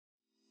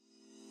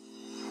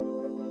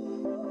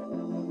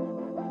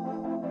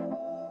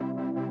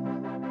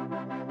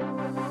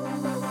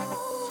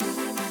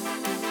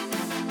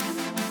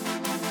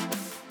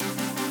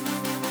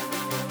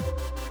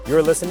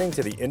You're listening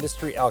to the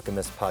Industry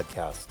Alchemist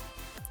podcast.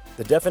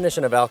 The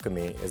definition of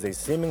alchemy is a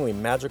seemingly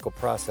magical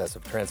process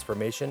of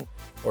transformation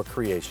or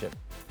creation.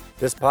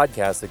 This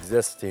podcast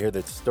exists to hear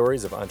the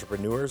stories of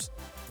entrepreneurs,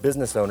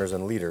 business owners,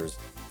 and leaders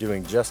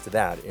doing just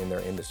that in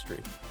their industry.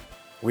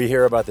 We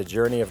hear about the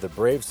journey of the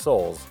brave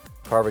souls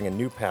carving a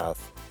new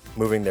path,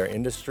 moving their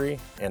industry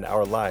and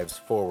our lives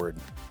forward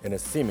in a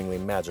seemingly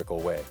magical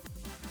way.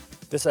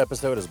 This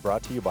episode is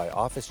brought to you by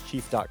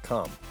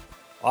OfficeChief.com.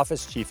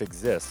 Office Chief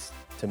exists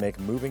to make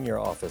moving your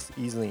office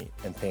easy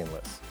and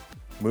painless.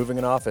 Moving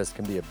an office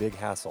can be a big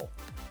hassle.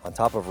 On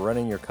top of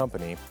running your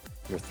company,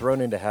 you're thrown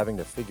into having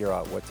to figure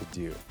out what to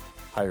do.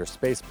 Hire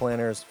space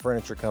planners,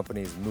 furniture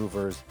companies,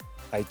 movers,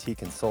 IT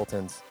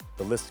consultants,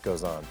 the list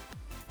goes on.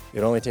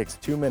 It only takes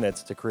 2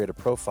 minutes to create a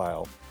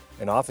profile,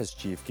 and Office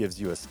Chief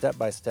gives you a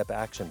step-by-step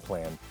action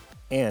plan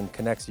and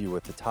connects you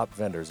with the top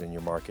vendors in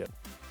your market.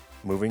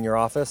 Moving your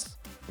office?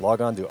 Log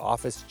on to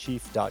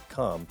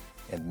OfficeChief.com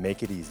and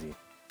make it easy.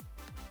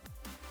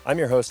 I'm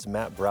your host,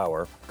 Matt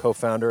Brower,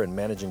 co-founder and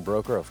managing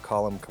broker of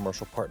Column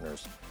Commercial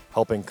Partners,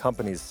 helping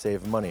companies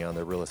save money on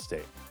their real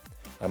estate.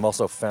 I'm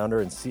also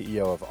founder and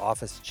CEO of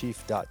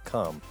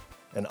OfficeChief.com,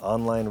 an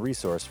online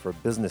resource for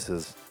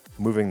businesses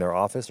moving their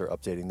office or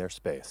updating their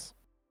space.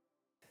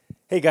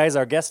 Hey guys,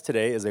 our guest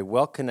today is a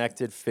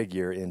well-connected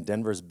figure in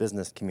Denver's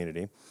business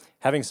community,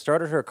 having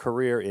started her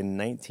career in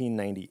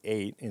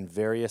 1998 in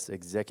various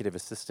executive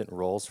assistant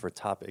roles for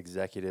top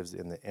executives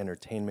in the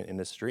entertainment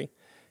industry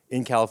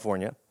in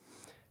California.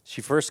 She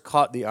first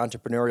caught the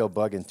entrepreneurial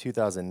bug in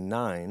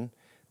 2009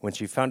 when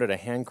she founded a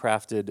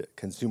handcrafted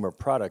consumer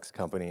products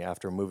company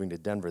after moving to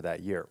Denver that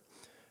year.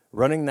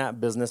 Running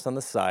that business on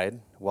the side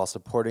while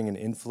supporting an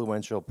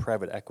influential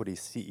private equity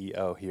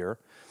CEO here,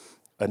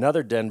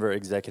 another Denver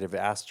executive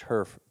asked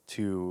her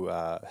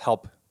to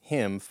help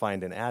him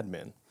find an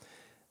admin.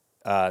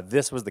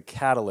 This was the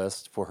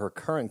catalyst for her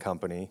current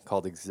company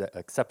called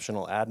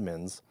Exceptional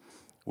Admins,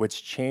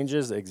 which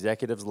changes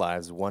executives'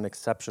 lives one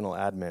exceptional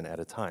admin at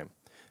a time.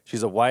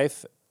 She's a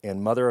wife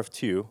and mother of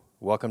two.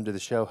 Welcome to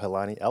the show,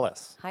 Helani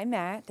Ellis. Hi,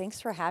 Matt.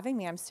 Thanks for having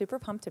me. I'm super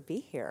pumped to be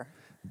here.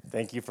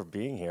 Thank you for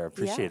being here.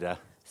 Appreciate This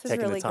is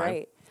taking really the time.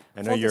 great.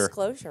 I know Full you're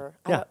disclosure,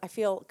 Yeah. I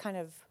feel kind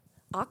of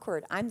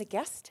awkward. I'm the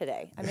guest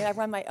today. I mean, I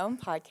run my own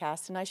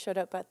podcast, and I showed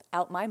up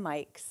without my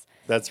mics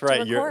That's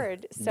right. to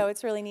record. So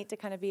it's really neat to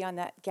kind of be on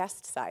that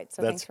guest side.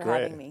 So That's thanks for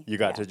great. having me. You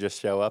got to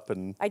just show up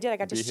and I did. I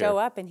got to be show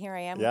here. up, and here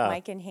I am Yeah. with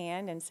mic in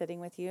hand and sitting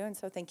with you. And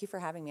so thank you for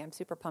having me. I'm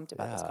super pumped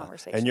about this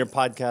conversation. And your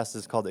podcast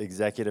is called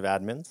Executive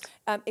Admins?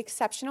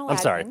 Exceptional I'm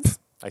sorry. Admins.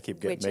 I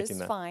keep Which making is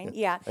that. fine,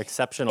 yeah.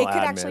 Exceptional It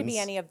could Admins. actually be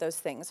any of those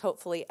things,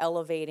 hopefully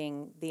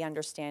elevating the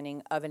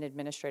understanding of an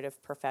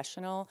administrative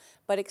professional,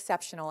 but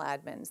Exceptional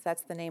Admins,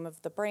 that's the name of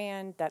the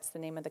brand, that's the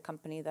name of the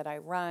company that I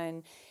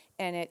run,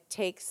 and it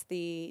takes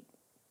the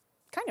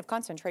kind of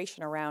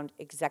concentration around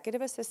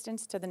executive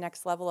assistants to the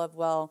next level of,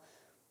 well,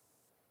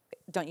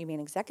 don't you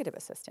mean executive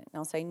assistant? And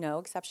I'll say, no,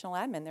 exceptional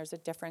admin. There's a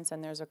difference,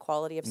 and there's a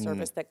quality of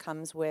service that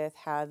comes with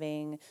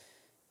having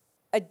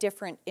a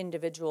different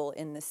individual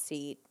in the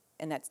seat,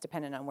 and that's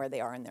dependent on where they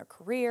are in their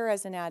career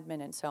as an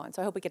admin and so on.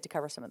 So I hope we get to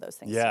cover some of those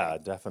things Yeah,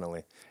 today.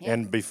 definitely. Yeah.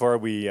 And before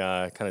we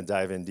kind of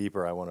dive in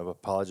deeper, I want to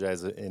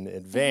apologize in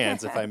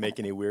advance if I make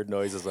any weird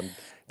noises. I'm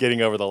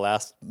getting over the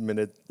last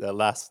minute,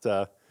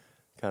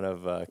 kind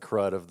of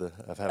crud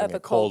of having Of a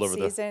cold over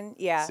season,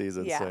 the yeah,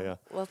 season. yeah. So yeah.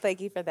 Well,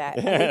 thank you for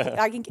that.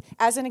 I can,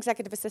 as an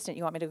executive assistant,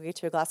 you want me to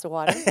get you a glass of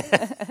water?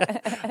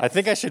 I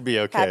think I should be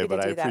okay, Happy to but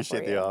I do that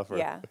appreciate for the you. offer.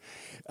 Yeah.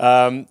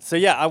 So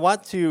yeah, I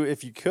want to,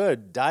 if you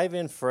could, dive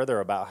in further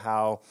about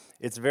how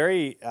it's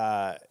very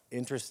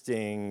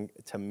interesting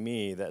to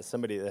me that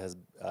somebody that has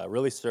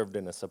really served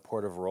in a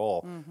supportive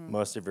role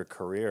most of your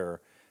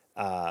career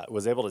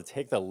was able to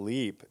take the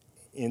leap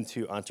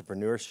into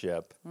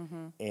entrepreneurship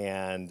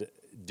and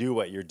do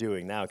what you're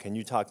doing now. Can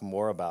you talk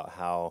more about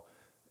how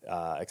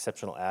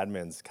Exceptional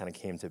Admins kind of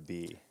came to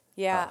be?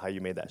 Yeah. How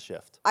you made that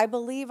shift? I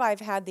believe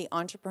I've had the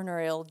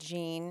entrepreneurial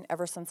gene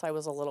ever since I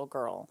was a little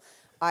girl.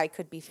 I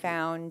could be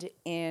found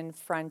in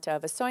front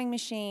of a sewing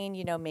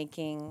machine,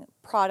 making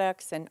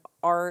products and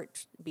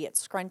art, be it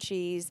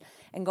scrunchies,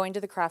 and going to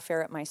the craft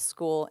fair at my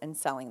school and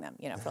selling them,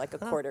 for like a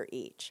quarter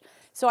each.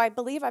 So I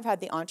believe I've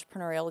had the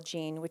entrepreneurial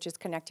gene, which is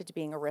connected to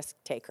being a risk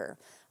taker.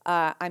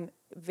 I'm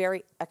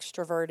very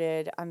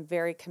extroverted. I'm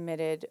very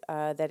committed.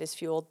 That is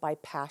fueled by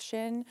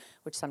passion,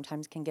 which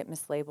sometimes can get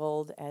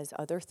mislabeled as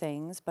other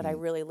things, but I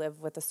really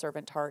live with a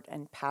servant heart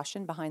and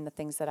passion behind the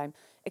things that I'm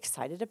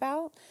excited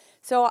about.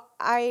 So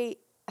I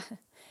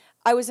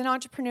was an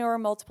entrepreneur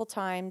multiple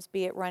times,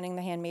 be it running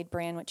the Handmade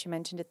brand, which you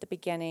mentioned at the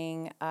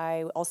beginning.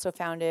 I also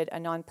founded a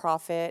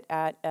nonprofit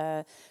at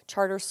a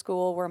charter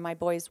school where my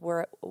boys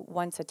were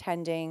once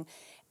attending.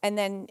 And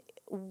then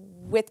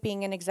with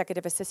being an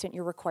executive assistant,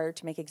 you're required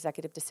to make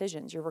executive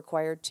decisions. You're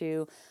required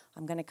to,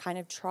 I'm going to kind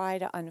of try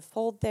to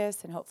unfold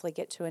this and hopefully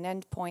get to an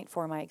end point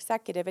for my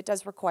executive. It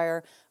does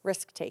require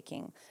risk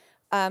taking.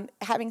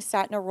 Having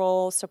sat in a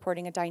role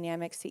supporting a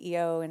dynamic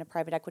CEO in a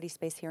private equity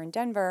space here in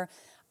Denver,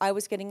 I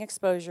was getting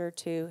exposure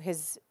to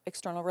his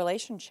external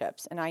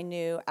relationships. And I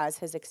knew as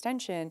his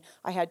extension,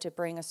 I had to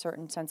bring a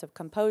certain sense of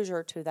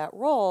composure to that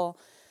role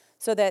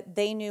so that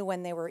they knew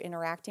when they were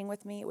interacting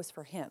with me, it was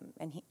for him.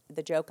 And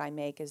the joke I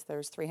make is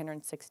there's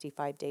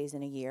 365 days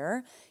in a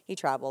year. He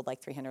traveled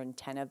like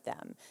 310 of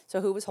them. So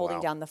who was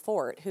holding down the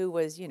fort? Who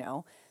was,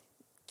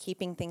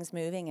 keeping things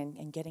moving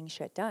and getting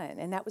shit done?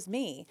 And that was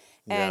me.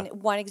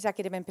 And one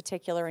executive in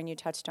particular, and you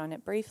touched on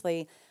it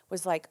briefly,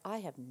 was like, I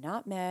have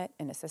not met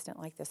an assistant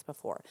like this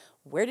before.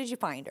 Where did you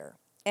find her?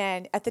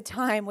 And at the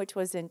time, which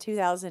was in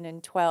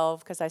 2012,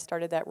 because I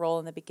started that role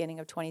in the beginning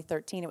of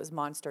 2013, it was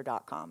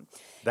monster.com.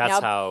 That's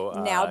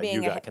how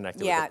you got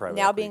connected with the private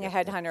now equity being a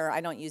headhunter,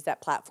 I don't use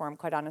that platform.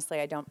 Quite honestly,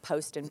 I don't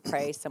post and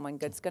pray someone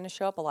good's going to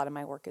show up. A lot of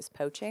my work is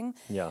poaching.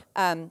 Yeah.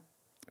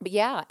 But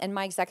yeah, and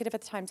my executive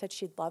at the time said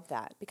she'd love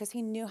that because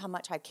he knew how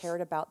much I cared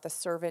about the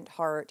servant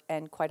heart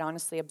and quite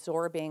honestly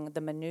absorbing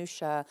the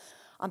minutia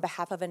on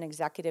behalf of an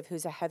executive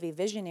who's a heavy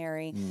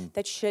visionary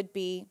that should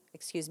be,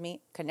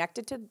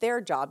 connected to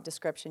their job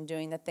description,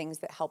 doing the things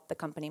that help the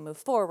company move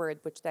forward,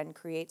 which then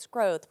creates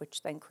growth,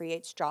 which then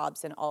creates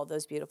jobs and all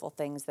those beautiful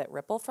things that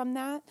ripple from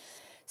that.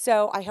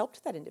 So I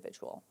helped that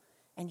individual,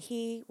 and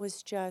he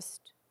was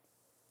just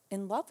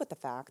in love with the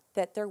fact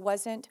that there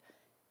wasn't,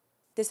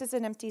 this is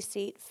an empty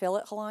seat, fill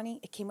it,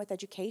 Helani. It came with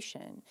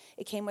education.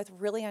 It came with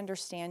really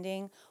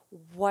understanding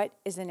what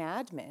is an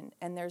admin.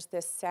 And there's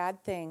this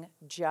sad thing,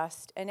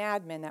 just an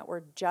admin, that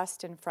we're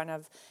just in front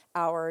of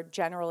our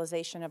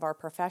generalization of our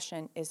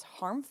profession is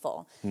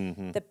harmful.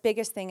 Mm-hmm. The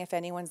biggest thing, if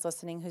anyone's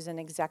listening who's an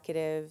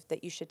executive,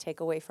 that you should take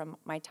away from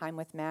my time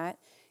with Matt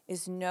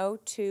is no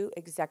two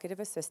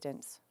executive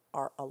assistants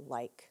are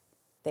alike.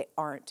 They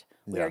aren't.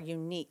 We are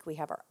unique. We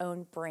have our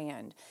own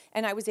brand.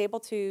 And I was able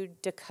to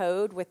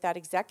decode with that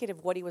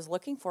executive what he was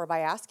looking for by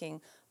asking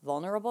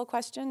vulnerable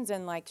questions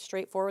and like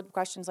straightforward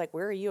questions like,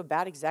 where are you a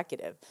bad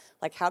executive?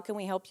 Like, how can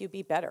we help you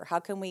be better? How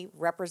can we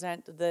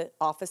represent the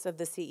office of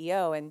the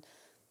CEO and,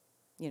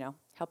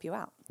 help you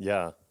out?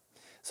 Yeah.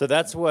 So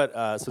that's what,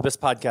 so this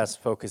podcast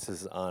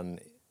focuses on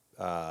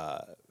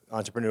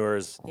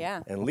entrepreneurs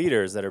and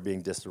leaders that are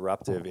being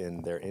disruptive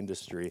in their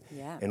industry.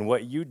 Yeah. And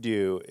what you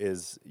do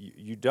is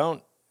you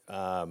don't,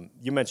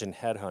 you mentioned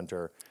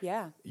headhunter.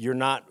 Yeah. You're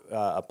not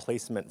a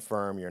placement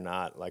firm. You're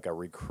not like a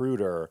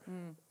recruiter.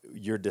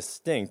 You're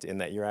distinct in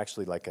that you're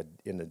actually like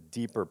in a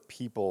deeper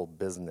people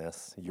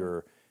business.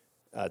 You're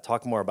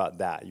talk more about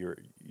that.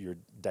 You're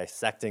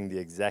dissecting the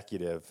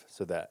executive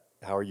so that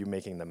how are you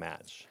making the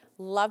match?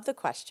 Love the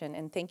question,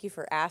 and thank you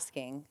for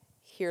asking.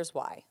 Here's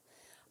why.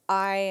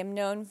 I am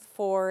known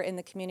for, in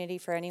the community,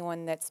 for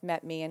anyone that's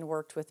met me and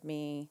worked with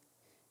me,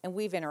 and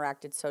we've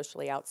interacted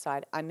socially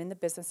outside, I'm in the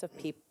business of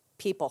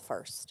people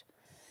first.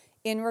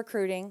 In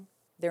recruiting,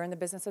 they're in the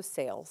business of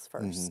sales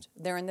first.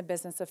 Mm-hmm. They're in the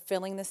business of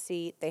filling the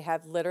seat. They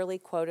have literally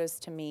quotas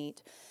to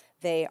meet.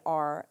 They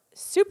are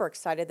super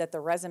excited that the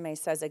resume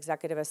says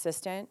executive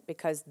assistant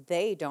because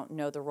they don't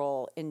know the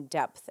role in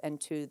depth and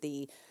to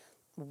the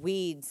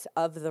weeds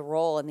of the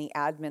role in the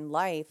admin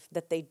life,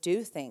 that they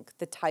do think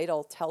the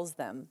title tells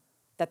them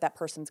that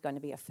person's going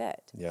to be a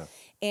fit. Yeah.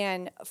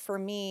 And for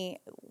me,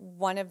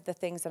 one of the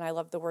things, and I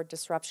love the word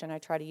disruption, I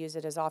try to use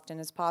it as often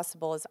as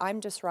possible, is I'm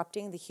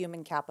disrupting the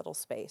human capital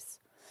space.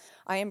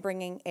 I am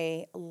bringing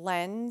a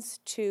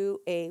lens to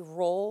a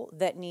role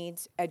that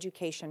needs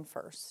education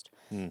first.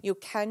 You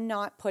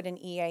cannot put an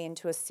EA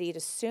into a seat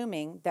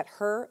assuming that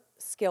her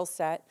skill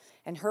set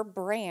and her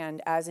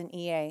brand as an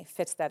EA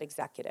fits that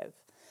executive.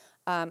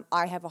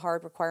 I have a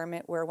hard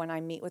requirement where when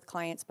I meet with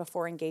clients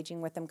before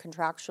engaging with them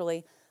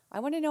contractually, I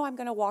want to know I'm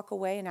going to walk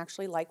away and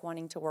actually like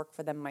wanting to work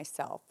for them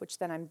myself, which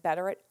then I'm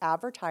better at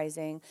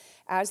advertising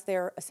as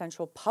their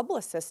essential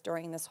publicist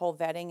during this whole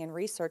vetting and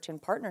research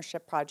and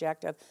partnership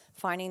project of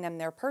finding them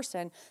their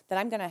person, that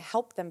I'm going to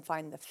help them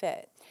find the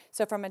fit.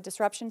 So from a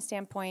disruption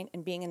standpoint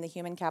and being in the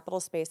human capital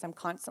space, I'm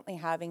constantly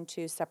having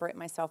to separate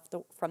myself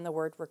from the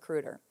word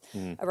recruiter.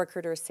 A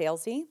recruiter is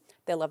salesy.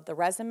 They love the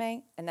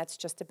resume, and that's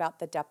just about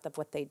the depth of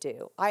what they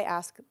do. I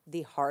ask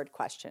the hard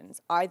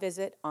questions. I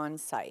visit on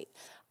site.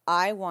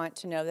 I want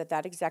to know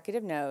that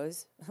executive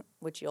knows,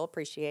 which you'll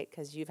appreciate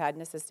because you've had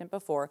an assistant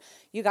before,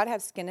 you got to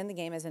have skin in the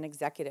game as an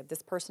executive.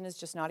 This person is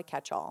just not a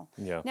catch-all.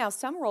 Yeah. Now,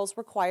 some roles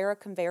require a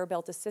conveyor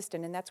belt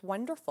assistant, and that's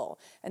wonderful.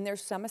 And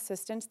there's some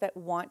assistants that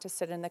want to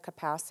sit in the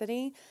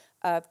capacity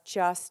of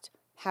just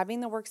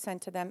having the work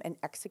sent to them and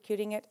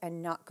executing it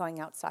and not going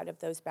outside of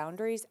those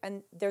boundaries.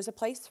 And there's a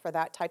place for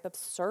that type of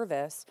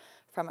service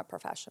from a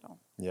professional.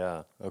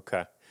 Yeah,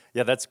 okay.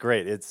 Yeah, that's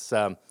great. It's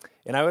and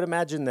I would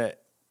imagine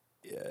that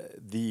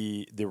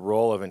the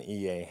role of an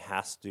EA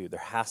there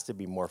has to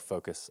be more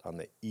focus on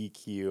the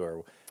EQ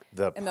or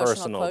the emotional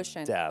personal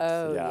quotient. depth.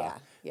 Oh,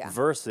 yeah.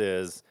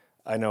 Versus,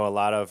 I know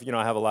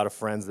I have a lot of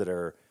friends that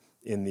are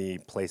in the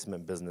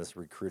placement business,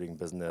 recruiting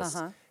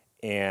business,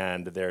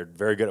 and they're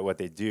very good at what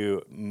they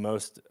do.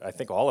 I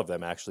think all of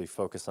them actually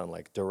focus on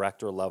like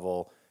director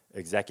level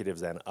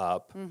executives and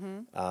up.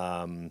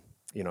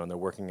 and they're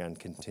working on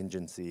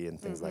contingency and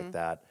things like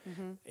that.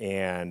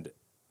 And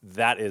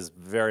that is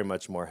very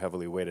much more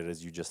heavily weighted,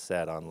 as you just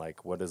said, on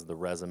like, what does the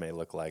resume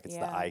look like? It's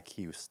the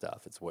IQ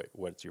stuff. It's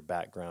what's your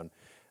background.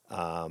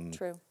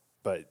 True.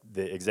 But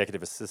the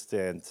executive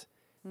assistant,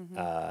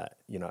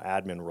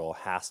 admin role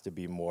has to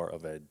be more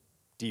of a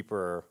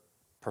deeper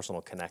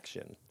personal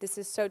connection. This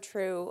is so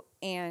true.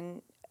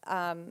 And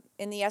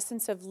in the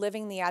essence of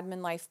living the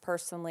admin life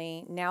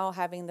personally, now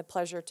having the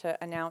pleasure to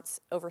announce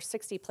over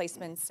 60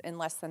 placements in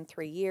less than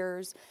 3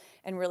 years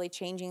and really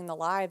changing the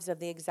lives of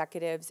the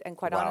executives and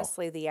quite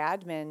honestly the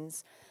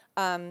admins,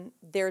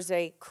 there's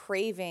a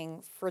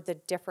craving for the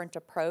different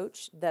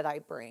approach that I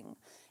bring.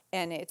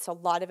 And it's a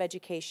lot of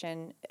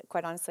education.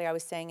 Quite honestly, I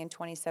was saying in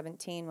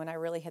 2017 when I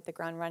really hit the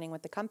ground running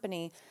with the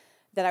company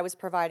that I was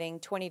providing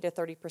 20 to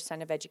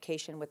 30% of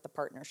education with the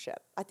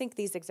partnership. I think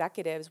these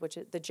executives, which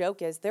the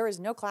joke is there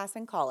is no class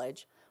in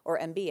college or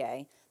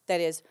MBA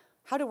that is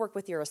how to work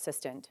with your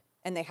assistant,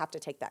 and they have to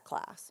take that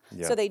class.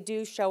 Yeah. So they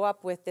do show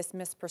up with this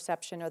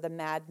misperception or the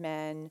Mad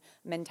Men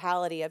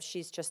mentality of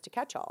she's just a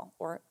catch-all,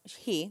 or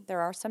he.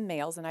 There are some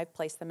males, and I've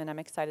placed them, and I'm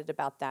excited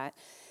about that.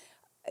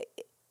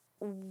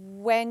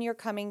 When you're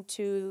coming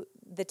to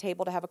the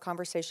table to have a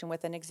conversation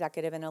with an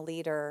executive and a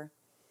leader,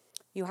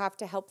 you have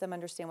to help them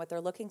understand what they're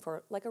looking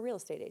for, like a real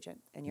estate agent,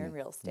 and you're in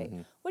real estate.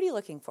 What are you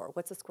looking for?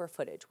 What's the square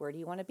footage? Where do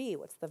you want to be?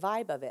 What's the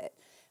vibe of it?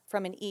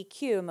 From an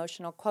EQ,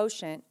 emotional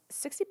quotient,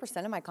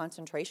 60% of my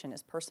concentration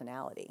is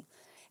personality.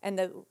 And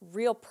the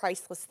real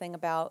priceless thing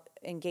about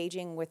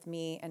engaging with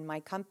me and my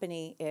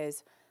company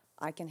is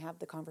I can have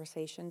the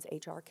conversations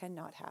HR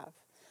cannot have.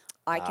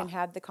 I can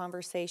have the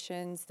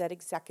conversations that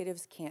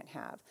executives can't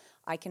have.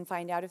 I can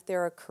find out if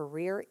they're a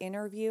career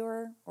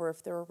interviewer or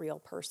if they're a real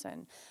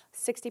person.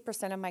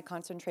 60% of my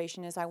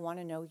concentration is I want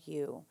to know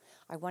you.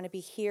 I want to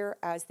be here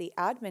as the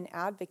admin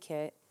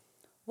advocate.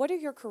 What are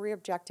your career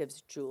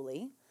objectives,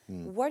 Julie?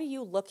 What are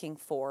you looking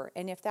for?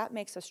 And if that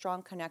makes a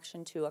strong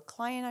connection to a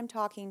client I'm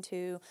talking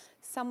to,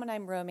 someone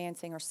I'm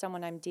romancing, or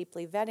someone I'm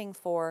deeply vetting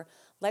for,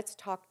 let's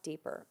talk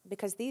deeper.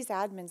 Because these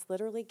admins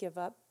literally give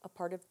up a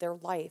part of their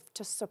life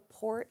to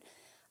support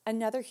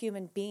another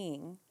human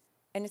being.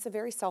 And it's a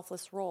very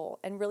selfless role.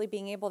 And really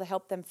being able to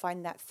help them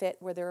find that fit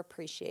where they're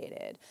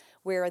appreciated,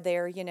 where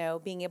they're,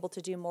 being able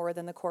to do more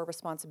than the core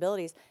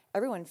responsibilities.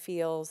 Everyone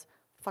feels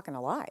fucking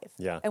alive.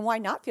 Yeah. And why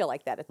not feel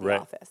like that at the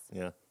office?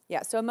 Yeah.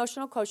 Yeah, so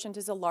emotional quotient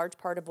is a large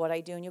part of what I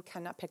do, and you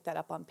cannot pick that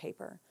up on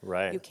paper.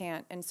 Right. You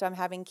can't. And so I'm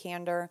having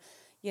candor.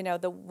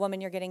 The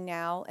woman you're getting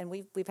now, and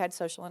we've had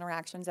social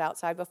interactions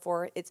outside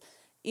before. It's,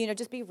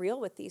 just be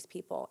real with these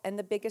people. And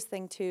the biggest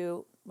thing,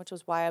 too, which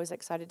was why I was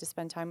excited to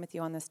spend time with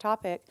you on this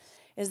topic,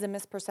 is the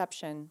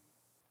misperception.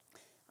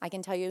 I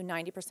can tell you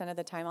 90% of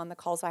the time on the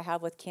calls I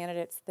have with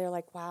candidates, they're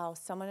like, wow,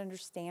 someone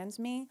understands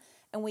me,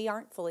 and we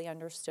aren't fully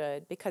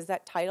understood because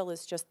that title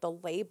is just the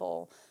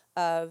label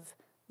of,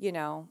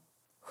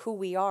 who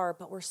we are,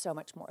 but we're so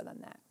much more than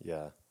that.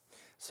 Yeah.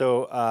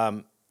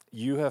 So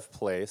you have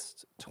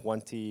placed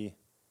 20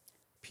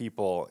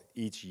 people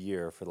each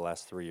year for the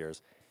last 3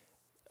 years.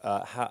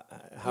 How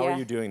are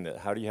you doing that?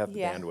 How do you have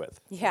the bandwidth?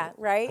 Yeah,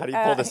 right. How do you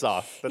pull this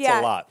off? That's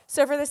a lot.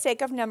 So for the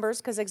sake of numbers,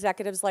 because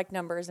executives like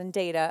numbers and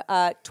data,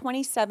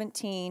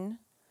 2017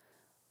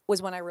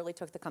 was when I really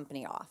took the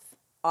company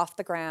off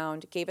the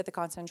ground, gave it the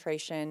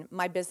concentration.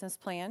 My business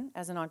plan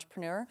as an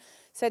entrepreneur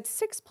said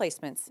 6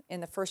 placements in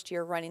the first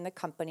year running the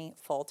company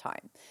full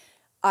time.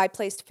 I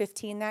placed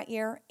 15 that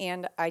year,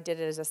 and I did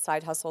it as a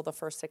side hustle the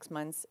first 6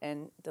 months,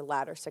 and the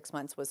latter 6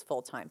 months was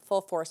full time,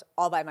 full force,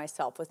 all by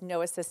myself with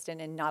no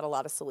assistant and not a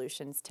lot of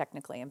solutions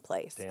technically in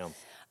place. Damn.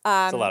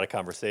 It's a lot of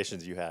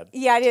conversations you had.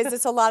 Yeah, it is.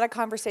 It's a lot of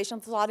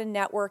conversations, a lot of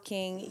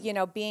networking,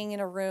 being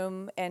in a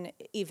room and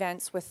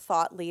events with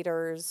thought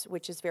leaders,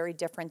 which is very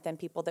different than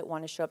people that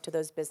want to show up to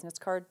those business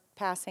card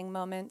passing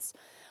moments.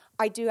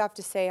 I do have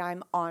to say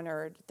I'm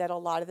honored that a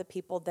lot of the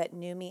people that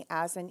knew me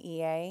as an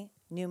EA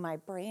knew my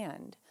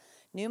brand,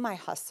 knew my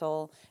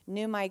hustle,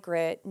 knew my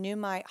grit, knew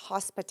my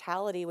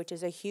hospitality, which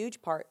is a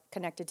huge part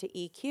connected to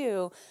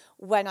EQ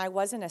when I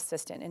was an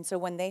assistant. And so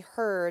when they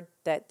heard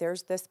that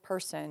there's this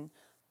person,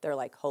 they're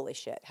like, holy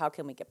shit, how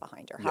can we get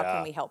behind her? How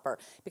can we help her?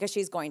 Because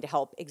she's going to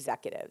help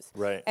executives.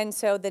 Right. And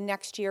so the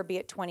next year, be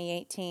it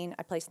 2018,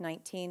 I placed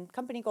 19.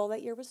 Company goal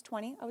that year was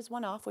 20. I was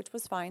one off, which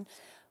was fine.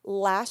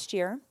 Last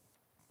year,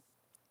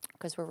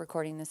 because we're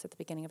recording this at the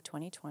beginning of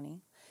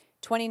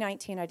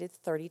 2019, I did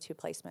 32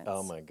 placements.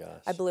 Oh my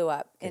gosh. I blew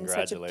up in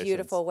such a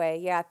beautiful way.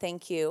 Yeah,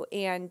 thank you.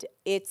 And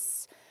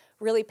it's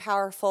really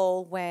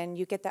powerful when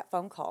you get that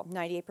phone call.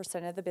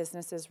 98% of the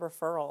business is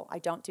referral. I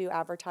don't do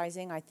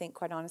advertising. I think,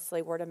 quite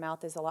honestly, word of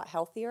mouth is a lot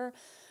healthier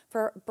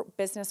for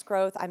business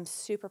growth. I'm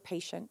super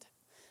patient.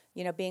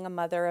 Being a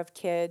mother of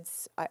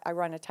kids, I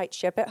run a tight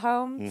ship at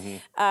home.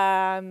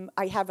 Mm-hmm.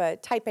 I have a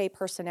type A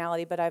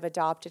personality, but I've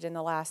adopted in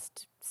the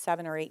last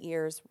 7 or 8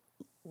 years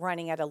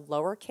running at a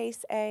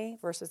lowercase a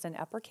versus an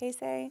uppercase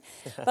A.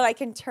 But I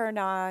can turn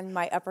on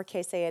my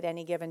uppercase A at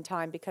any given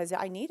time because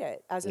I need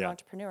it as an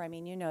entrepreneur. I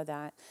mean, you know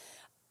that.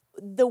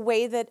 The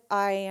way that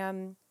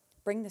I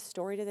bring the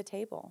story to the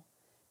table,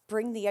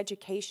 bring the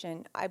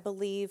education. I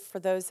believe for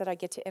those that I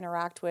get to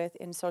interact with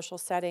in social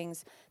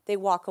settings, they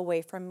walk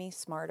away from me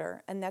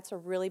smarter. And that's a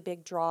really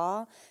big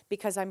draw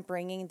because I'm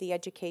bringing the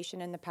education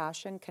and the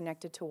passion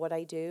connected to what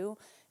I do.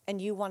 And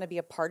you want to be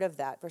a part of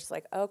that versus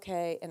like,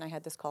 okay, and I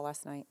had this call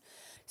last night.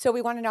 So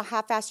we want to know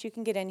how fast you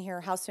can get in here,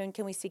 how soon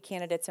can we see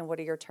candidates, and what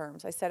are your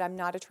terms? I said, I'm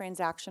not a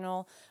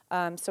transactional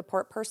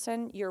support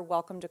person. You're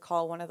welcome to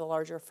call one of the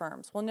larger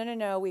firms. Well,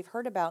 no, we've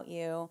heard about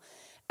you.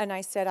 And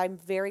I said, I'm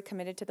very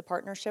committed to the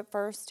partnership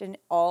first and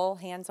all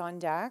hands on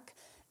deck.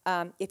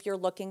 If you're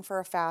looking for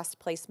a fast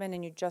placement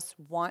and you just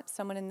want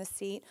someone in the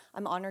seat,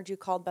 I'm honored you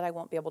called, but I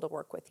won't be able to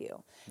work with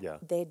you. Yeah.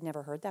 They'd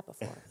never heard that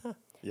before.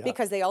 Yeah.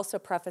 Because they also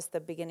prefaced the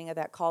beginning of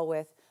that call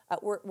with,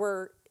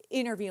 we're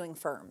interviewing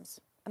firms.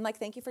 I'm like,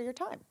 thank you for your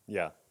time.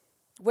 Yeah.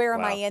 Where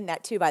am Wow. I in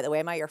that too, by the way?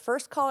 Am I your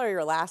first call or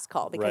your last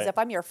call? Because Right. if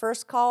I'm your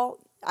first call,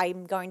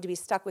 I'm going to be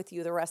stuck with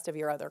you the rest of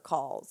your other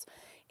calls.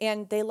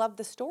 And they love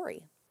the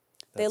story.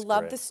 They That's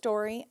love great. the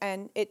story,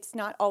 and it's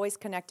not always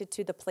connected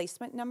to the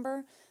placement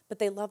number, but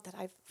they love that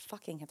I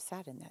fucking have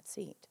sat in that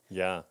seat.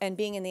 Yeah. And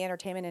being in the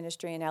entertainment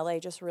industry in LA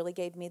just really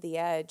gave me the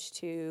edge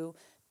to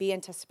be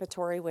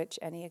anticipatory, which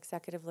any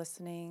executive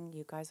listening,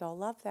 you guys all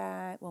love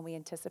that. When we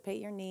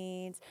anticipate your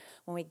needs,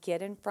 when we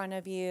get in front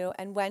of you,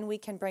 and when we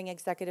can bring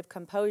executive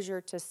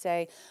composure to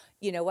say,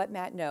 you know what,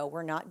 Matt, no,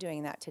 we're not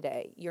doing that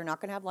today. You're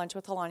not going to have lunch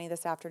with Helani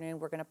this afternoon.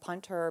 We're going to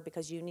punt her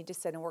because you need to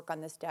sit and work on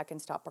this deck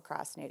and stop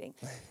procrastinating.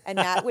 And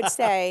Matt would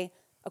say,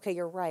 okay,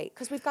 you're right,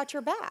 because we've got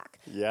your back.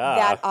 Yeah.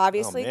 That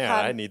obviously Oh,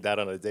 man, I need that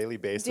on a daily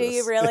basis. Do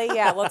you really?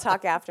 Yeah, we'll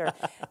talk after.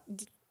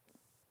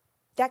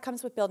 That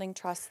comes with building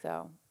trust,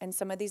 though. And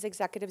some of these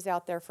executives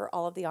out there, for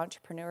all of the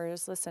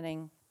entrepreneurs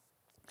listening,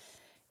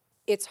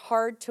 it's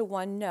hard to,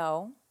 one,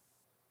 know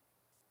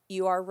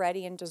you are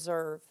ready and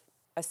deserve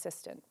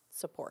assistant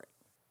support.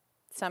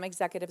 Some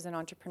executives and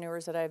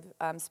entrepreneurs that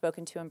I've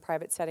spoken to in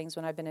private settings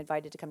when I've been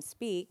invited to come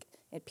speak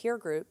at peer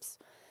groups,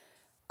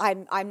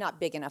 I'm not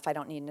big enough. I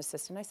don't need an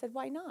assistant. I said,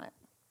 why not?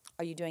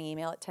 Are you doing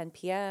email at 10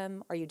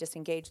 p.m.? Are you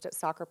disengaged at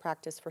soccer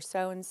practice for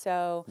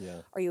so-and-so? Yeah.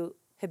 Are you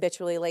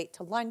habitually late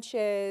to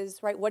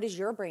lunches, right? What is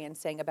your brand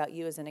saying about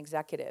you as an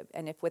executive?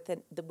 And if with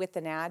an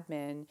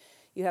admin,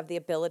 you have the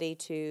ability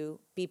to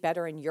be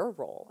better in your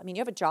role. I mean, you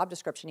have a job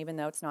description, even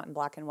though it's not in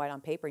black and white on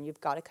paper, and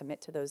you've got to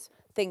commit to those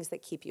things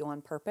that keep you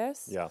on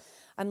purpose. Yeah.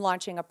 I'm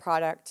launching a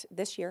product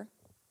this year.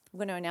 I'm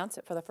going to announce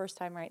it for the first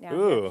time right now.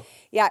 Ooh.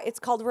 Yeah, it's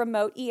called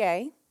Remote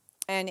EA.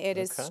 And it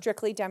is Okay.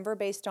 strictly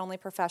Denver-based only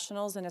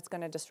professionals, and it's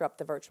going to disrupt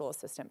the virtual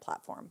assistant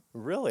platform.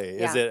 Really?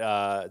 Yeah. Is it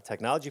a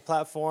technology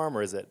platform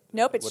or is it?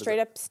 Nope, it's what is straight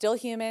it? up still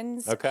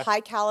humans, Okay.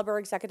 high caliber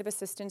executive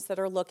assistants that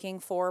are looking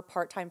for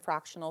part-time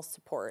fractional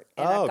support.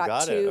 And Oh, I've got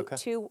got it. Okay.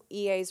 two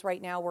EAs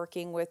right now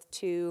working with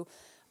two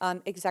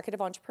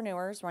executive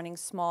entrepreneurs running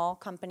small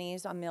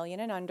companies, $1 million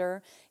and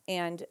under,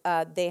 and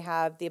they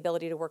have the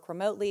ability to work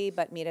remotely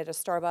but meet at a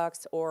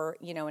Starbucks or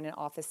in an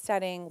office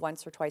setting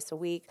once or twice a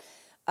week.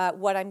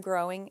 What I'm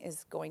growing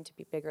is going to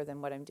be bigger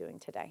than what I'm doing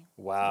today.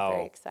 Wow. I'm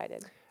very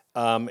excited.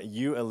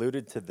 You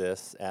alluded to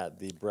this at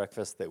the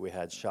breakfast that we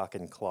had, Shock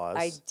and Claws.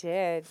 I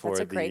did. for That's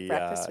a great the,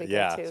 breakfast we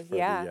yeah, go to. for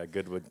Yeah, the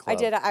Goodwood I Club.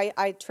 did.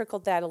 I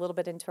trickled that a little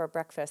bit into our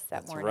breakfast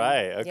that That's morning.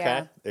 right. Okay.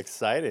 Yeah.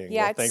 Exciting.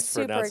 Yeah, Well, it's thanks for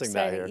super announcing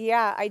exciting. that here.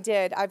 Yeah, I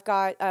did. I've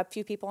got a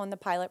few people in the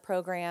pilot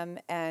program,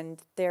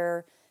 and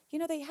they're,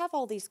 they have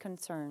all these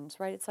concerns,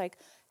 right? It's like,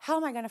 how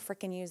am I going to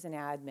frickin' use an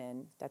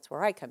admin? That's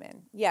where I come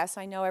in. Yes,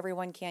 I know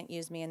everyone can't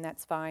use me, and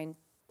that's fine.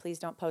 Please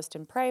don't post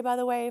and pray, by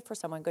the way, for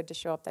someone good to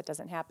show up. That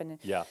doesn't happen,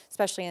 Yeah.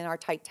 especially in our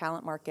tight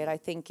talent market. I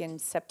think in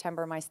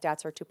September, my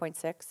stats are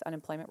 2.6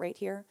 unemployment rate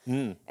here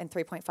and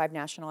 3.5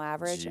 national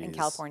average. And Jeez.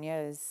 California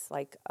is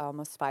like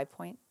almost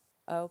 5.0%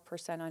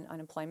 on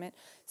unemployment.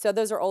 So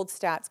those are old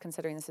stats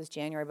considering this is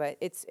January, but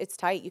it's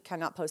tight. You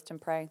cannot post and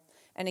pray.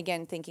 And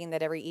again, thinking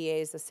that every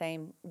EA is the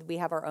same, we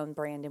have our own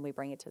brand and we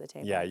bring it to the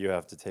table. Yeah, you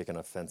have to take an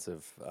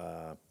offensive.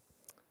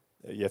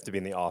 You have to be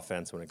in the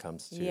offense when it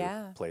comes to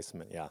Yeah.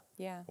 placement. Yeah.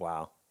 Yeah.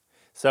 Wow.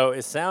 So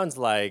it sounds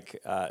like,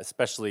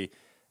 especially,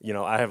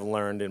 I have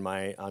learned in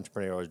my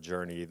entrepreneurial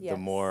journey, the Yes.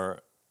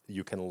 more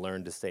you can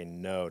learn to say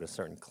no to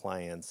certain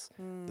clients,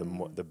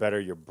 Mm. the better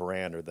your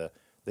brand or the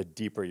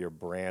deeper your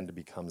brand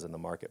becomes in the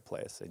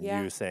marketplace. And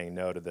Yeah. you saying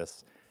no to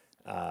this,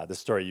 the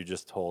story you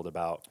just told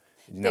about,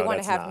 wanna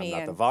that's have not, me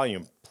not the in.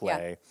 volume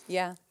play.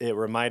 Yeah. It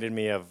reminded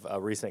me of a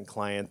recent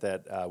client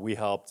that we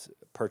helped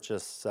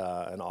purchase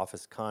an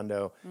office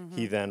condo.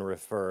 He then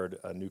referred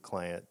a new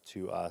client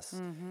to us.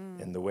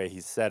 And the way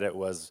he said it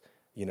was,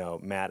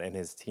 Matt and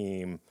his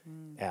team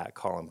at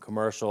Column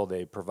Commercial,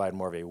 they provide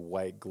more of a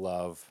white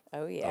glove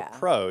Oh, yeah.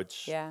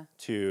 approach Yeah.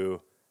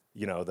 to,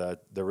 the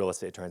real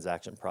estate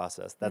transaction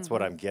process. That's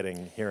what I'm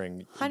hearing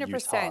you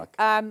 100%.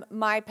 talk.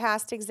 My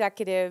past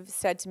executive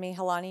said to me,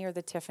 Helani, you're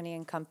the Tiffany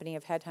and Company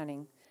of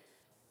headhunting.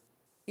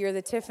 You're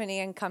the Tiffany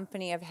and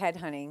Company of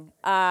headhunting.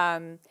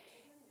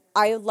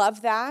 I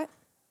love that.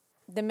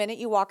 The minute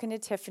you walk into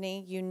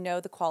Tiffany, you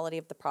know the quality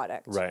of the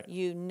product. Right.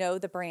 You know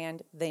the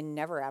brand. They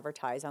never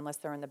advertise unless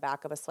they're in the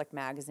back of a slick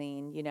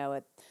magazine,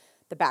 at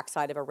the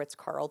backside of a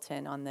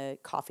Ritz-Carlton on the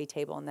coffee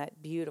table in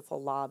that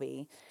beautiful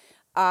lobby.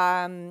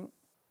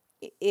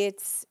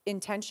 It's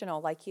intentional,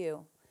 like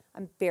you.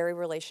 I'm very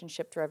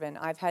relationship driven.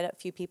 I've had a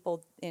few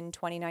people in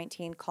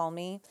 2019 call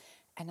me,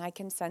 and I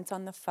can sense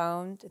on the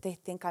phone they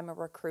think I'm a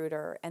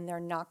recruiter, and they're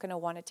not going to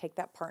want to take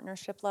that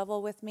partnership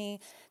level with me.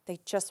 They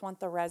just want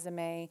the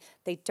resume.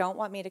 They don't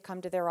want me to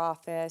come to their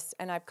office.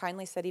 And I've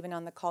kindly said, even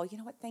on the call, you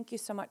know what, thank you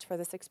so much for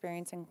this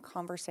experience and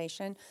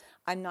conversation.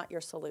 I'm not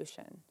your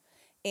solution.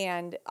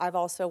 And I've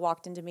also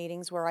walked into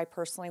meetings where I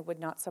personally would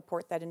not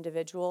support that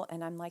individual,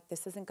 and I'm like,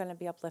 this isn't going to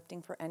be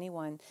uplifting for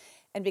anyone.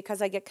 And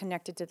because I get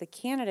connected to the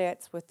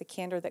candidates with the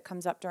candor that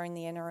comes up during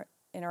the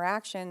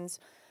interactions,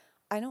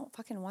 I don't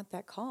fucking want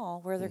that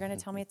call where they're going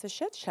to tell me it's a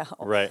shit show.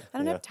 Right. I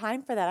don't have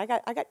time for that.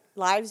 I got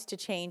lives to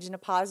change in a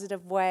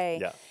positive way.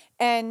 Yeah.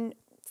 And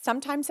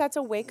sometimes that's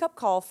a wake-up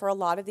call for a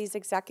lot of these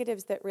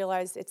executives that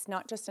realize it's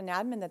not just an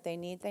admin that they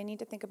need. They need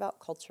to think about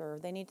culture.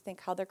 They need to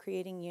think how they're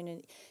creating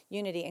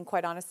unity. And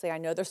quite honestly, I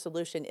know their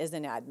solution is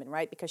an admin,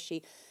 right? Because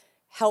she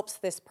helps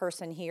this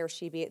person, he or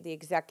she, be the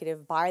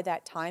executive, buy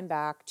that time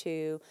back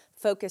to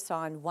focus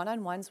on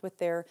one-on-ones with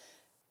their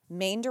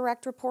main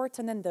direct reports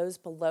and then those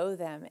below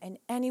them. And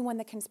anyone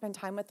that can spend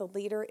time with the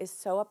leader is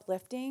so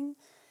uplifting.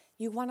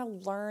 You want to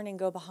learn and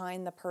go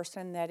behind the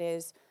person that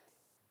is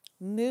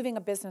moving a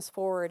business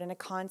forward and a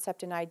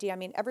concept and idea. I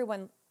mean,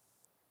 everyone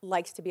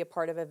likes to be a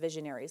part of a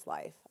visionary's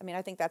life. I mean,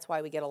 I think that's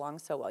why we get along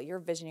so well. You're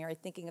a visionary,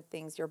 thinking of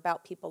things. You're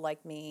about people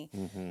like me.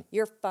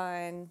 You're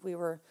fun. We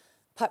were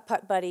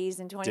putt-putt buddies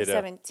in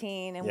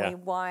 2017, and we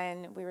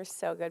won. We were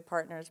so good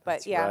partners.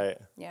 But That's right.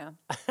 Yeah.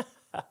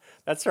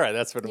 That's right.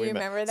 That's when we met. You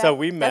remember that? So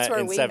we That's met where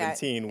in we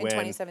 17 met, when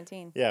in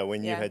 2017. Yeah,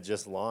 when you Yeah. had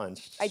just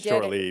launched I did.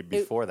 shortly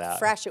before that.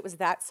 Fresh. It was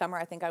that summer.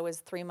 I think I was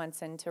 3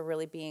 months into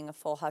really being a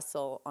full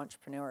hustle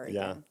entrepreneur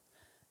again.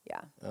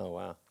 Yeah. Oh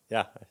wow.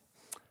 Yeah.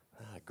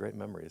 Great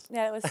memories.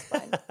 Yeah, it was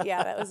fun.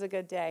 Yeah, that was a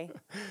good day.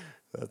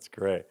 That's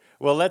great.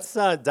 Well, let's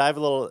dive a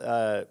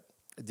little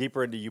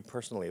deeper into you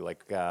personally.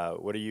 Like,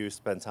 what do you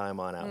spend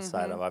time on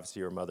outside of? Obviously,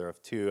 you're a mother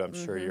of two. I'm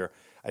sure you're.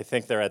 I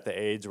think they're at the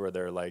age where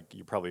they're like,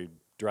 you're probably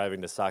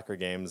driving to soccer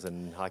games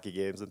and hockey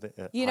games and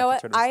You know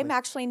what? I'm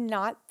actually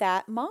not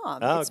that mom.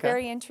 Oh, it's okay.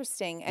 very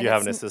interesting. And Do you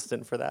have an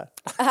assistant for that?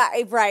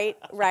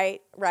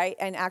 Right.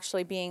 And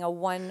actually being a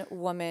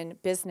one-woman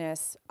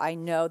business, I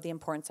know the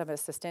importance of an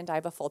assistant. I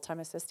have a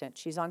full-time assistant.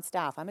 She's on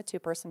staff. I'm a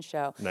two-person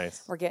show.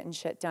 Nice. We're getting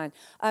shit done.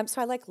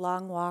 So I like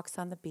long walks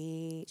on the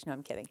beach. No,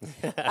 I'm kidding.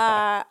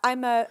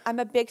 I'm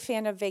a big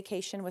fan of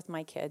vacation with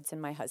my kids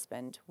and my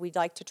husband. We'd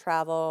like to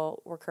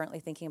travel. We're currently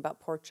thinking about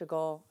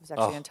Portugal. I was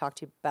actually going to talk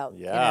to you about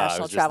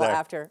international travel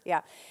after.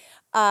 Yeah.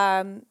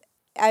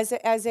 As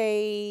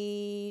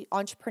a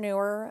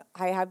entrepreneur,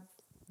 I have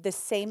the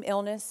same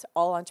illness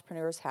all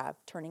entrepreneurs have,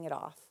 turning it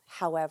off.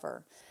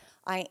 However,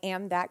 I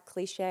am that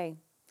cliche.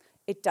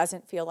 It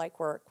doesn't feel like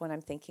work when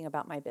I'm thinking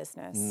about my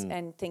business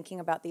and thinking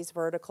about these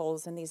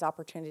verticals and these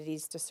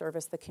opportunities to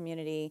service the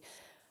community,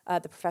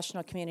 the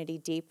professional community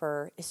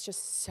deeper. Is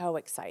just so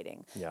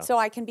exciting. Yeah. So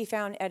I can be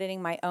found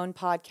editing my own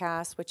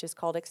podcast, which is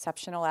called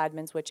Exceptional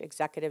Admins, which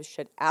executives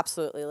should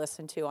absolutely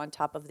listen to on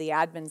top of the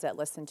admins that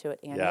listen to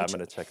it. And I'm going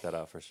to check that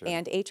out for sure.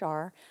 And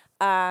HR.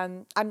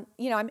 I'm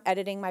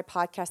editing my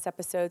podcast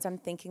episodes. I'm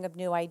thinking of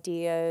new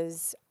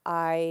ideas.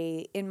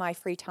 In my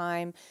free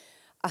time,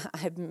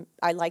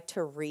 I like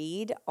to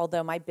read,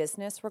 although my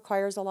business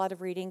requires a lot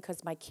of reading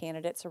because my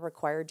candidates are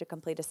required to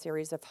complete a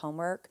series of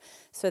homework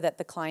so that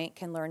the client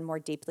can learn more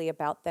deeply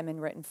about them in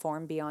written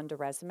form beyond a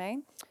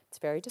resume. It's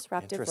very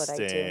disruptive what I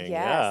do. Yes.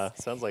 Yeah,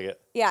 sounds like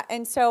it. Yeah,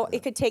 and so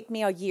it could take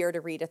me a year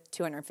to read a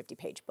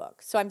 250-page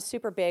book. So I'm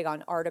super big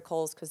on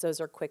articles because those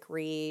are quick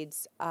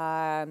reads.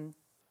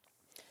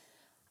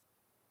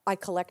 I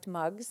collect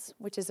mugs,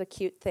 which is a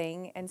cute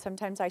thing, and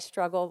sometimes I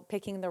struggle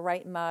picking the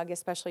right mug,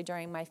 especially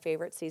during my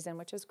favorite season,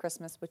 which is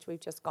Christmas, which we've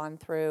just gone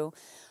through.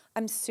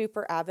 I'm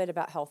super avid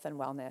about health and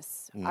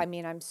wellness. I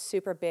mean, I'm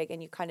super big,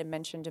 and you kind of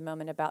mentioned a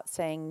moment about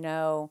saying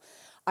no.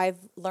 I've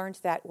learned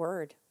that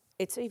word.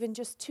 It's even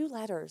just 2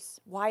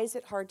 letters. Why is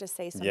it hard to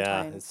say sometimes?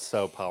 Yeah, it's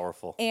so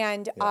powerful.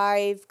 And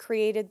I've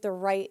created the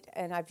right,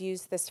 and I've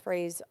used this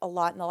phrase a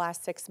lot in the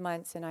last 6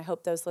 months, and I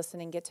hope those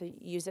listening get to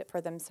use it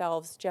for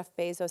themselves. Jeff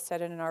Bezos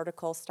said in an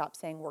article, stop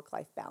saying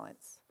work-life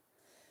balance.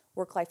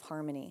 Work-life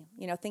harmony.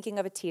 You know, thinking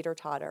of a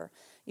teeter-totter.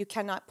 You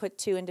cannot put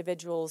 2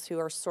 individuals who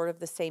are sort of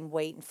the same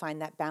weight and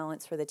find that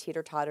balance for the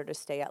teeter-totter to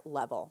stay at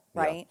level,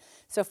 right? Yeah.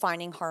 So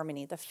finding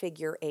harmony, the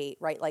figure 8,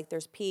 right? Like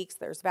there's peaks,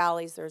 there's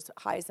valleys, there's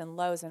highs and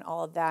lows and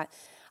all of that.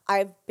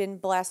 I've been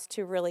blessed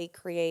to really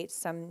create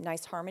some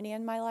nice harmony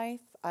in my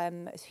life.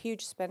 I'm a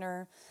huge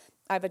spinner.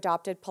 I've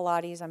adopted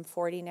Pilates. I'm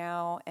 40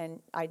 now,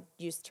 and I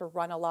used to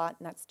run a lot,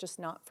 and that's just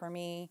not for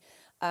me.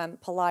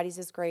 Pilates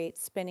is great.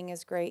 Spinning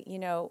is great. You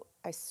know,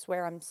 I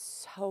swear I'm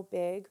so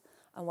big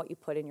on what you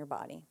put in your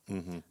body.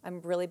 Mm-hmm.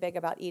 I'm really big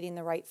about eating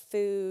the right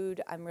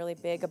food. I'm really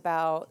big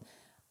about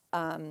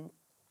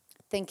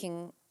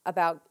thinking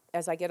about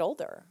as I get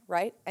older,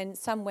 right? And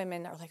some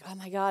women are like, oh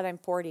my God, I'm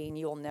 40, and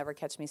you will never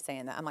catch me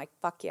saying that. I'm like,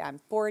 fuck yeah, I'm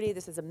 40.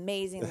 This is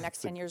amazing. The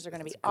next 10 years are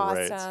going to be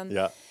awesome.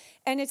 Yeah.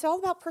 And it's all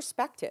about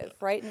perspective,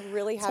 right? And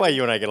really That's why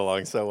you and I get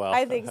along so well.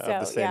 I think have so,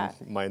 the same yeah.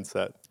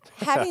 mindset.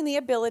 Having the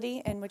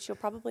ability, and which you'll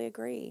probably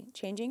agree,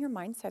 changing your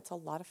mindset's a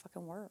lot of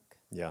fucking work.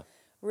 Yeah.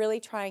 Really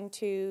trying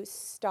to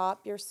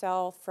stop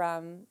yourself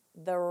from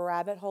the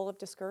rabbit hole of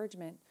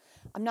discouragement.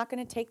 I'm not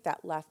going to take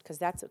that left because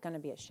that's going to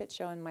be a shit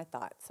show in my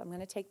thoughts. I'm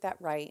going to take that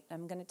right.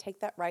 I'm going to take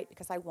that right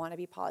because I want to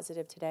be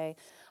positive today.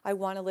 I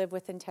want to live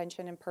with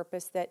intention and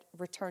purpose that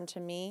return to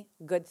me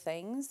good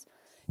things.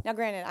 Now,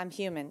 granted, I'm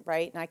human,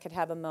 right? And I could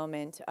have a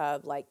moment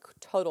of like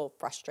total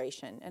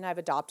frustration. And I've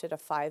adopted a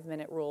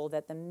 5-minute rule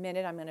that the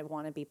minute I'm going to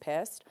want to be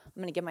pissed,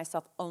 I'm going to give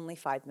myself only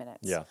 5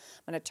 minutes. Yeah.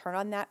 I'm going to turn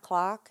on that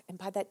clock. And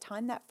by that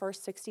time that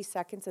first 60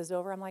 seconds is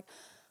over, I'm like,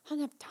 I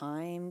don't have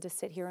time to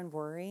sit here and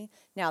worry.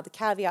 Now, the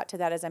caveat to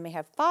that is I may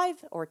have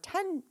 5 or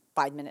 10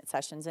 5-minute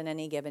sessions in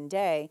any given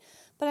day,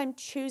 but I'm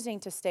choosing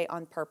to stay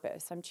on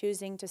purpose. I'm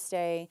choosing to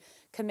stay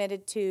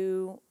committed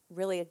to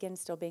really, again,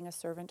 still being a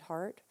servant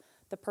heart,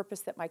 the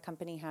purpose that my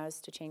company has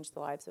to change the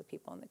lives of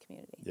people in the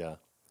community. Yeah.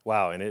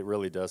 Wow. And it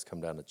really does come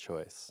down to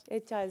choice.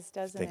 It does,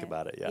 doesn't it? Think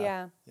about it. Yeah.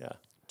 Yeah. Yeah.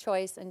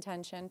 Choice,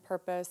 intention,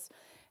 purpose.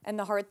 And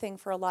the hard thing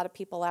for a lot of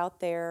people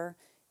out there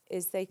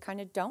is they kind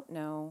of don't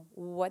know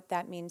what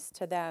that means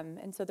to them.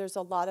 And so there's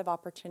a lot of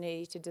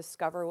opportunity to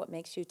discover what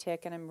makes you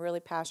tick. And I'm really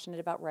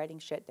passionate about writing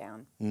shit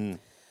down.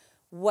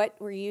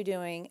 What were you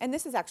doing? And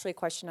this is actually a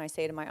question I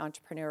say to my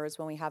entrepreneurs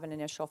when we have an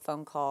initial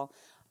phone call.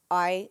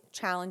 I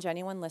challenge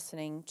anyone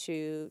listening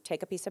to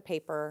take a piece of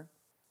paper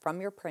from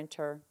your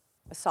printer,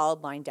 a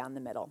solid line down the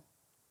middle.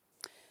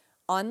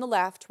 On the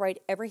left,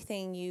 write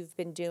everything you've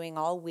been doing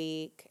all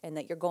week and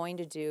that you're going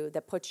to do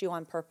that puts you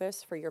on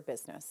purpose for your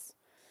business.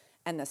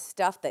 And the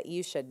stuff that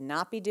you should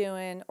not be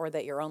doing or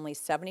that you're only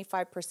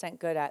 75%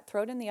 good at,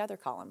 throw it in the other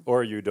column.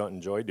 Or you don't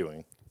enjoy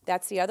doing.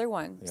 That's the other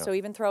one. Yeah. So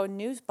even throw a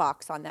news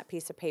box on that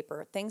piece of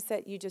paper, things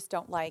that you just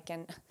don't like.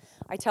 And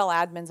I tell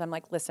admins, I'm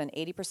like, listen,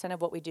 80%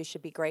 of what we do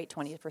should be great,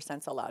 20%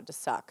 is allowed to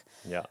suck.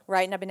 Yeah.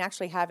 Right? And I've been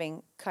actually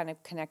having, kind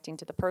of connecting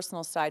to the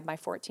personal side, my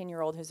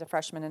 14-year-old who's a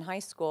freshman in high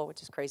school,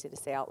 which is crazy to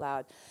say out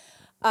loud.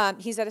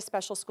 He's at a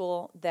special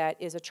school that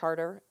is a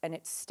charter, and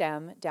it's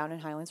STEM down in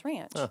Highlands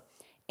Ranch.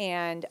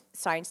 And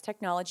science,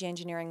 technology,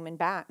 engineering, and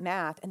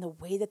math, and the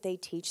way that they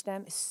teach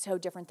them is so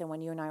different than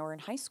when you and I were in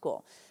high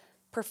school.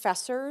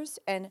 Professors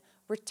and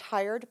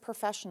retired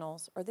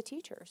professionals are the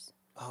teachers.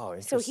 Oh,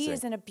 interesting. So he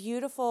is in a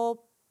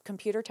beautiful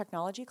computer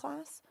technology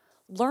class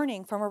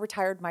learning from a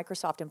retired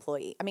Microsoft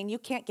employee. I mean, you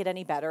can't get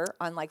any better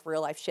on like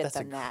real life shit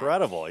than that. That's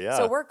incredible, yeah.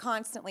 So we're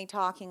constantly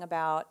talking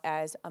about,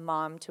 as a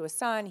mom to a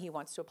son, he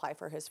wants to apply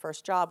for his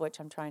first job, which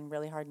I'm trying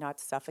really hard not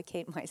to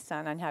suffocate my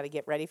son on how to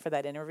get ready for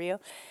that interview.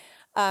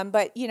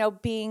 But, you know,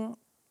 being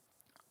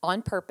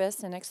on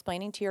purpose and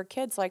explaining to your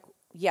kids, like,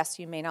 yes,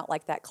 you may not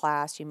like that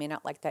class, you may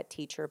not like that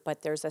teacher,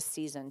 but there's a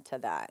season to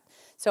that.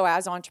 So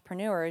as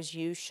entrepreneurs,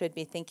 you should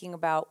be thinking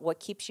about what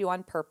keeps you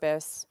on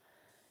purpose.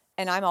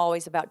 And I'm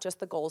always about just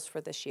the goals for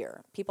this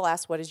year. People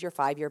ask, what is your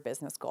 5-year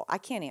business goal? I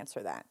can't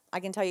answer that. I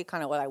can tell you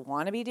kind of what I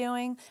want to be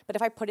doing, but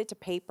if I put it to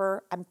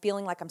paper, I'm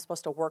feeling like I'm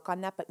supposed to work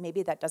on that, but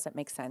maybe that doesn't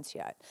make sense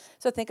yet.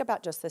 So think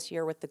about just this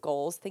year with the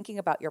goals, thinking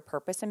about your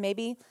purpose, and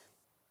maybe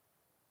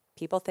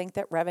people think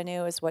that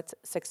revenue is what's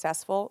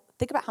successful.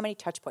 Think about how many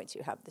touch points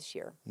you have this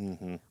year.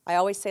 Mm-hmm. I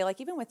always say,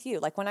 like, even with you,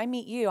 like when I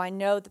meet you, I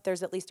know that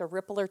there's at least a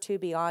ripple or two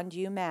beyond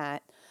you,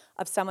 Matt,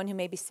 of someone who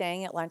may be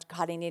saying at lunch,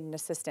 God, I need an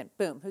assistant.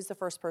 Boom. Who's the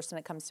first person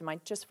that comes to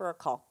mind just for a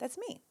call? That's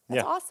me.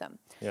 That's awesome.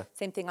 Yeah.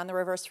 Same thing on the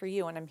reverse for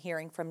you. And I'm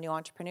hearing from new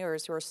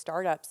entrepreneurs who are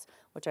startups,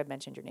 which I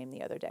mentioned your name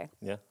the other day.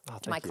 Yeah. Oh,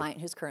 To my client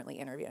who's currently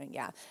interviewing.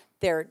 Yeah.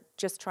 They're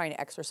just trying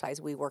to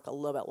exercise We Work a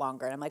little bit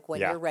longer. And I'm like,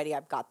 when you're ready,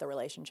 I've got the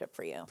relationship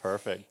for you.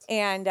 Perfect.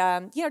 And,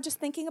 you know, just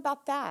thinking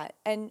about that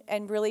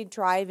and really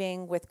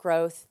driving with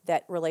growth,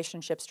 that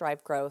relationships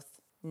drive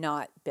growth,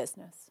 not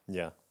business.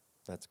 Yeah.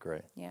 That's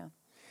great. Yeah.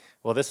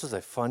 Well, this was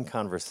a fun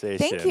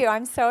conversation. Thank you.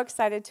 I'm so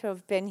excited to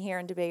have been here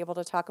and to be able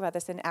to talk about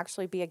this and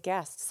actually be a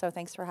guest. So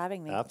thanks for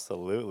having me.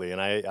 Absolutely.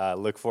 And I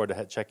look forward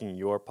to checking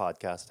your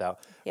podcast out.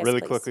 Yes, really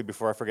please. quickly,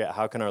 before I forget,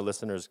 how can our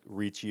listeners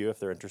reach you if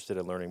they're interested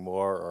in learning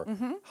more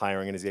or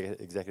hiring an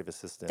executive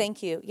assistant?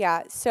 Thank you.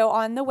 Yeah. So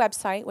on the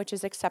website, which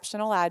is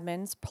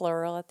exceptionaladmins,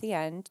 plural at the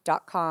end,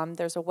 .com,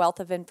 there's a wealth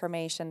of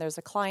information. There's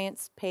a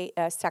clients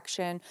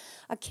section,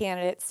 a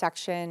candidate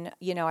section.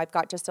 You know, I've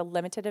got just a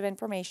limited of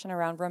information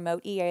around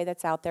remote EA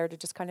that's out there to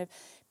just kind of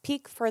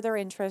pique further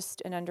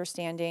interest and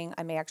understanding.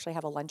 I may actually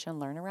have a lunch and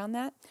learn around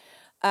that.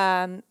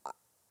 I'm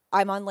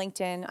on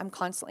LinkedIn. I'm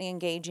constantly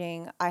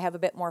engaging. I have a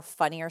bit more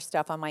funnier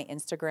stuff on my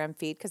Instagram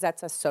feed because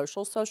that's a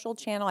social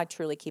channel. I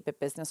truly keep it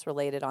business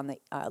related on the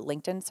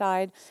LinkedIn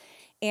side.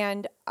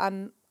 And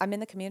I'm in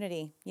the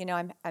community. You know,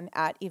 I'm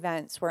at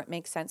events where it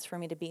makes sense for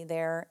me to be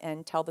there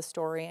and tell the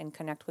story and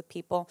connect with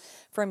people.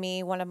 For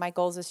me, one of my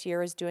goals this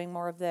year is doing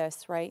more of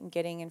this, right? And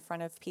getting in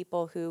front of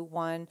people who,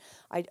 one,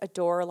 I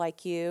adore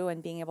like you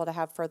and being able to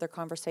have further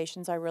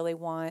conversations. I really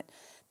want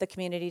the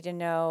community to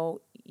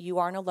know you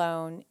aren't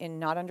alone in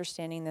not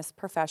understanding this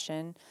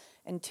profession.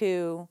 And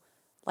two,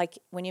 Like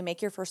when you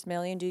make your first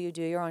million, do you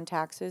do your own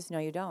taxes? No,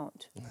 you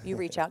don't. You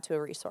reach out to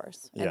a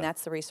resource. Yeah. And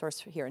that's the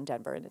resource here in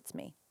Denver, and it's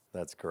me.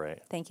 That's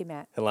great. Thank you,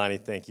 Matt.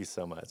 Helani, thank you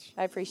so much.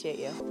 I appreciate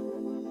you.